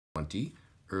1920,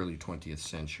 early 20th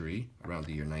century, around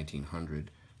the year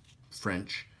 1900,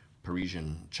 French,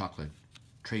 Parisian chocolate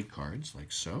trade cards,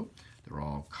 like so. They're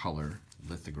all color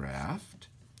lithographed.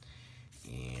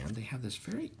 And they have this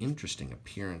very interesting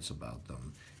appearance about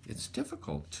them. It's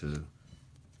difficult to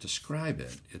describe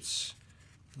it. It's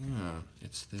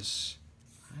this,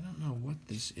 I don't know what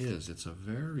this is. It's a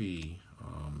very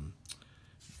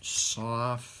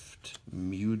soft,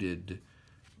 muted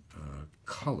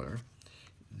color.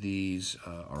 These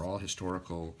are all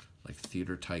historical, like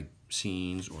theater-type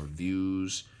scenes or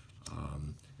views,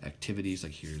 activities.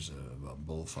 Like here's a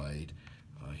bullfight.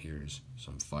 Here's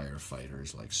some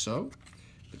firefighters, like so.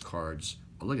 The cards.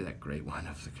 Oh, look at that great one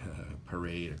of the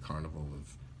parade,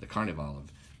 the Carnival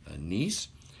of Nice.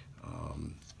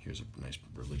 Here's a nice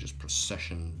religious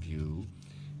procession view.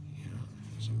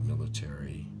 There's a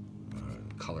military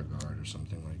color guard or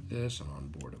something like this, and on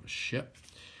board of a ship.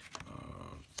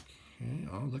 Okay.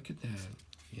 Oh, look at that.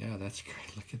 Yeah, that's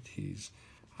great. Look at these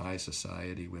high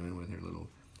society women with their little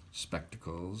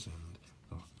spectacles and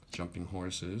jumping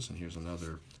horses. And here's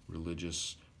another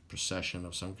religious procession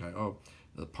of some kind. Oh,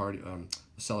 the party, the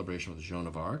celebration of the Joan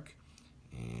of Arc.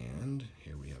 And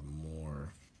here we have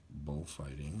more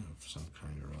bullfighting of some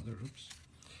kind or other. Oops.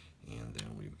 And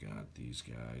then we've got these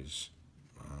guys,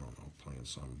 I don't know, playing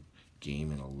some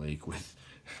game in a lake with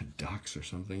ducks or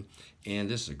something. And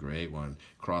this is a great one,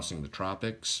 crossing the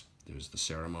tropics. There's the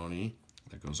ceremony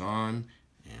that goes on,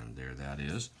 and there that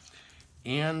is.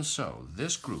 And so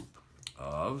this group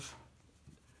of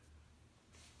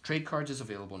trade cards is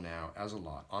available now as a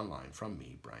lot online from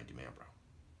me, Brian DiMambro.